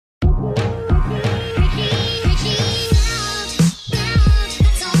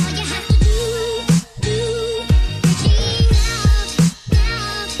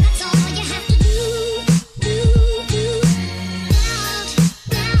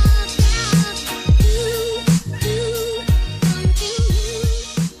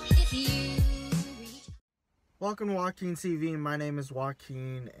Welcome to Joaquin TV. My name is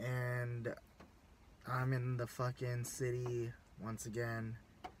Joaquin, and I'm in the fucking city once again.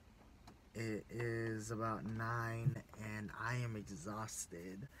 It is about 9, and I am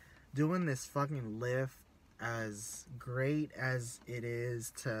exhausted. Doing this fucking Lyft, as great as it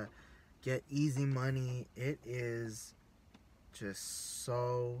is to get easy money, it is just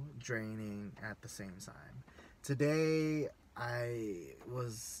so draining at the same time. Today, I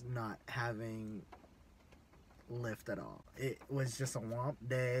was not having Lyft at all. It was just a womp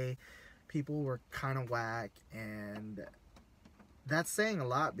day. People were kind of whack, and that's saying a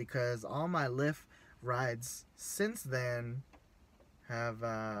lot because all my Lyft rides since then have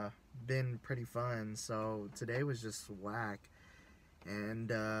been pretty fun. So today was just whack,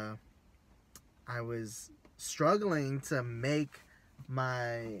 and I was struggling to make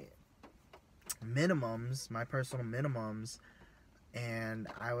my minimums, my personal minimums. And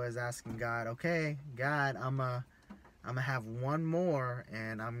I was asking God, okay, God, I'm gonna have one more,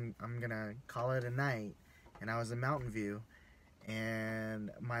 and I'm gonna call it a night. And I was in Mountain View, and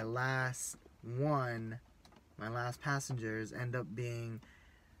my last passengers end up being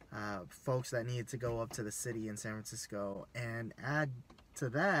folks that needed to go up to the city in San Francisco. And add to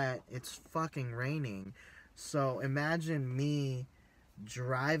that, it's fucking raining. So imagine me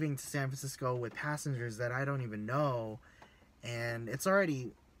driving to San Francisco with passengers that I don't even know. And it's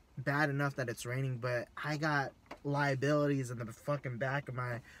already bad enough that it's raining, but I got liabilities in the fucking back of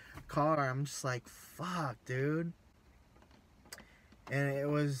my car. I'm just like, fuck, dude. And it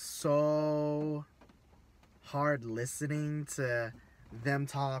was so hard listening to them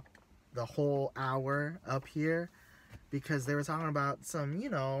talk the whole hour up here, because they were talking about some,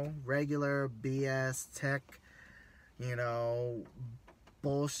 regular BS tech,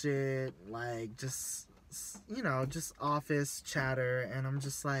 bullshit, like just office chatter. And I'm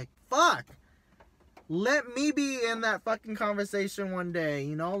just like, fuck, let me be in that fucking conversation one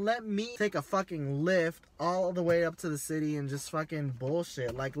day. Let me take a fucking Lyft all the way up to the city and just fucking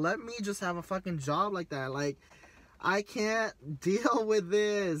bullshit. Like, let me just have a fucking job like that. Like, I can't deal with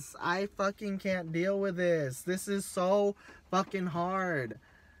this. I fucking can't deal with this. This is so fucking hard.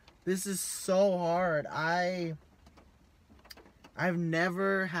 This is so hard. I've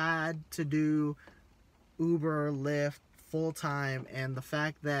never had to do Uber, Lyft full time, and the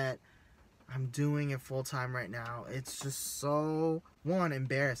fact that I'm doing it full time right now, it's just so, one,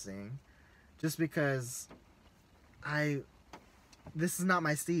 embarrassing, just because this is not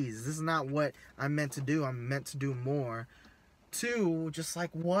my steez. This is not what I'm meant to do. I'm meant to do more. Two, just like,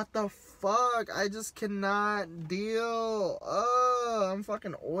 what the fuck? I just cannot deal. I'm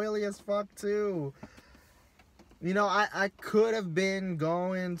fucking oily as fuck too. I could have been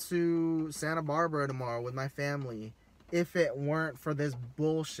going to Santa Barbara tomorrow with my family if it weren't for this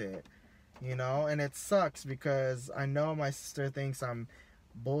bullshit, and it sucks because I know my sister thinks I'm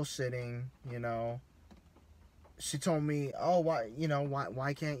bullshitting, She told me, oh,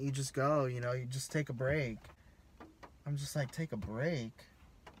 why can't you just go, you just take a break. I'm just like, take a break?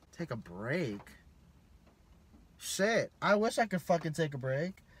 Take a break? Shit, I wish I could fucking take a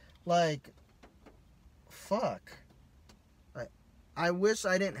break. Like, fuck. I wish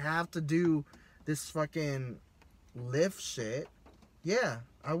I didn't have to do this fucking Lyft shit. Yeah,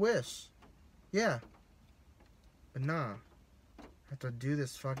 I wish. Yeah. But nah. I have to do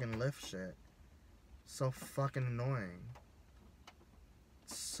this fucking Lyft shit. So fucking annoying.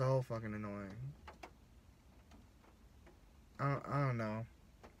 So fucking annoying. I don't know.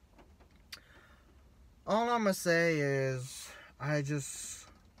 All I'm gonna say is I just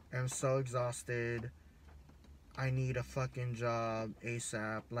am so exhausted. I need a fucking job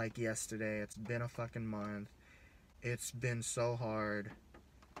ASAP, like yesterday. It's been a fucking month. It's been so hard,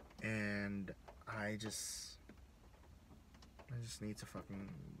 and I just need to fucking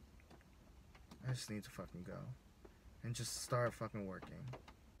go and just start fucking working.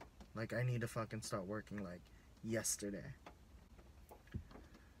 Like, I need to fucking start working like yesterday.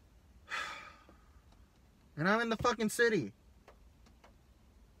 And I'm in the fucking city.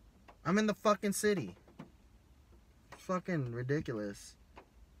 Fucking ridiculous.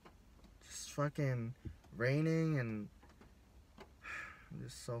 Just fucking raining, and I'm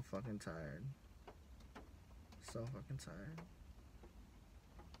just so fucking tired.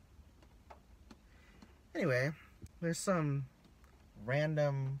 Anyway, there's some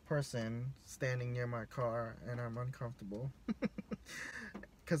random person standing near my car, and I'm uncomfortable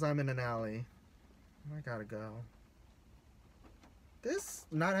because I'm in an alley. I gotta go. This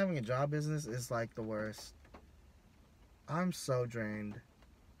not having a job business is like the worst. I'm so drained.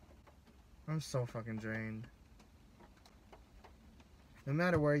 I'm so fucking drained. No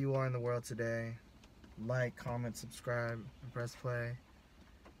matter where you are in the world today, like, comment, subscribe, and press play.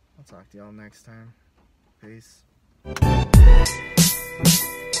 I'll talk to y'all next time. Peace.